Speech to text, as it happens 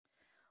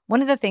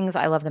One of the things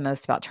I love the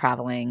most about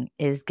traveling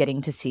is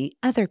getting to see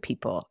other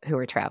people who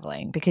are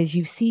traveling because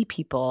you see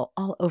people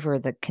all over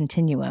the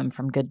continuum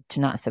from good to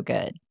not so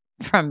good,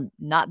 from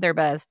not their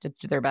best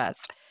to their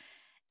best.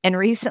 And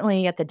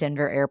recently at the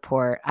Denver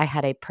airport, I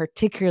had a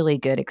particularly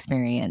good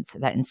experience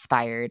that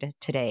inspired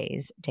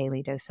today's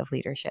Daily Dose of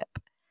Leadership.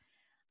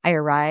 I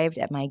arrived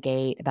at my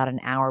gate about an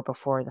hour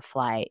before the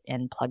flight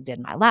and plugged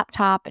in my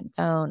laptop and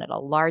phone at a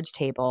large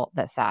table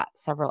that sat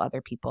several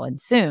other people,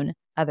 and soon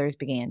others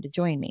began to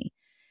join me.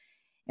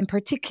 In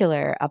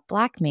particular, a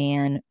Black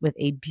man with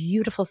a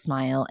beautiful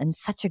smile and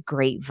such a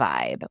great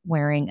vibe,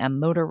 wearing a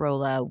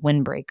Motorola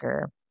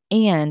windbreaker,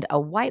 and a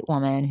white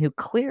woman who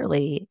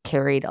clearly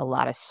carried a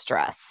lot of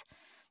stress.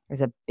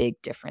 There's a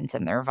big difference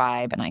in their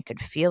vibe, and I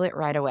could feel it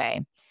right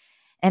away.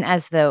 And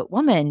as the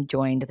woman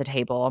joined the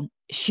table,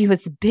 she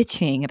was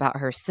bitching about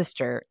her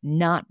sister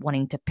not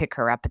wanting to pick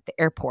her up at the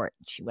airport.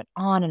 She went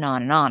on and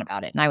on and on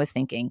about it. And I was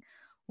thinking,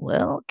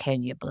 well,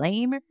 can you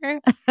blame her?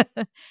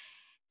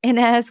 And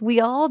as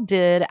we all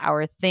did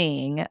our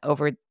thing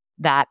over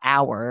that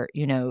hour,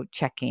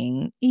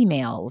 checking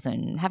emails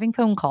and having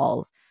phone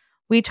calls,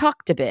 we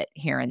talked a bit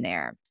here and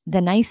there. The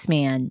nice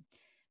man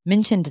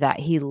mentioned that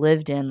he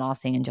lived in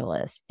Los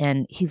Angeles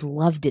and he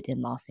loved it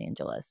in Los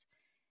Angeles.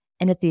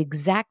 And at the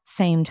exact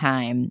same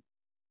time,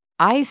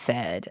 I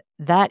said,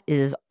 that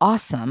is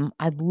awesome.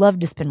 I'd love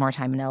to spend more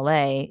time in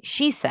LA.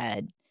 She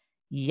said,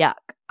 yuck,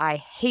 I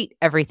hate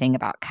everything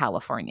about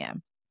California.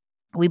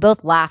 We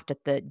both laughed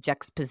at the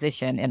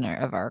juxtaposition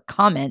of our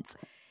comments.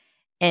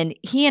 And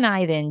he and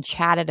I then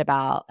chatted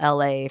about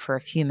LA for a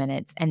few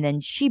minutes. And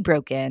then she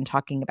broke in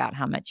talking about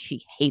how much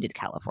she hated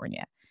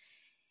California.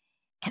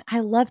 And I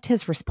loved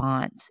his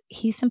response.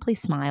 He simply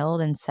smiled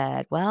and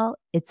said, well,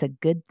 it's a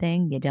good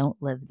thing you don't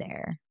live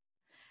there.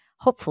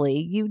 Hopefully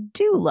you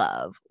do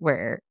love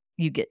where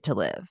you get to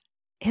live.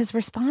 His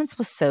response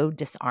was so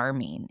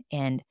disarming.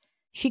 And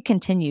she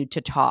continued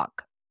to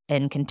talk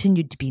and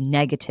continued to be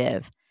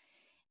negative.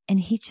 And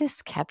he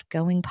just kept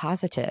going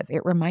positive.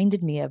 It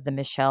reminded me of the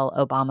Michelle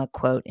Obama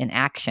quote in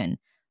Action,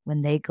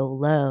 when they go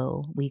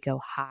low, we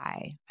go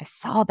high. I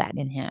saw that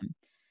in him.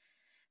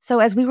 So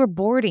as we were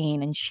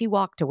boarding and she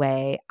walked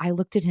away, I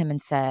looked at him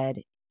and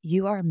said,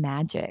 you are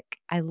magic.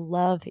 I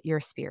love your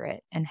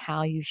spirit and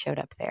how you showed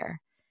up there.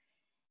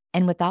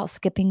 And without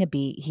skipping a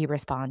beat, he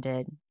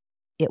responded,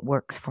 it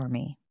works for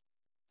me.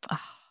 Oh,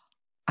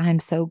 I'm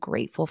so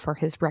grateful for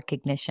his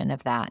recognition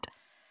of that.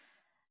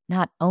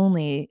 Not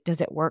only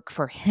does it work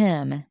for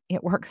him,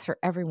 it works for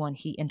everyone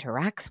he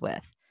interacts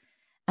with,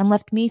 and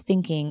left me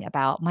thinking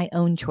about my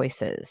own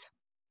choices.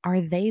 Are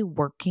they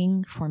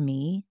working for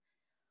me?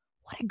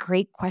 What a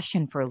great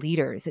question for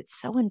leaders. It's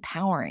so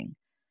empowering.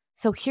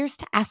 So here's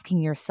to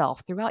asking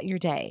yourself throughout your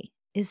day,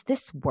 is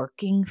this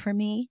working for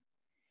me?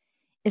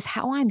 Is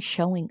how I'm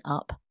showing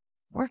up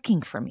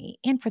working for me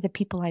and for the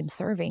people I'm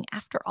serving?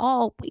 After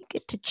all, we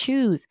get to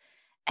choose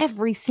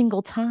every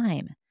single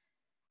time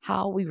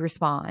how we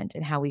respond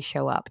and how we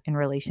show up in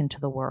relation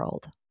to the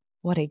world.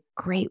 What a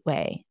great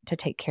way to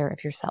take care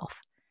of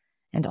yourself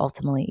and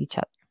ultimately each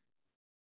other.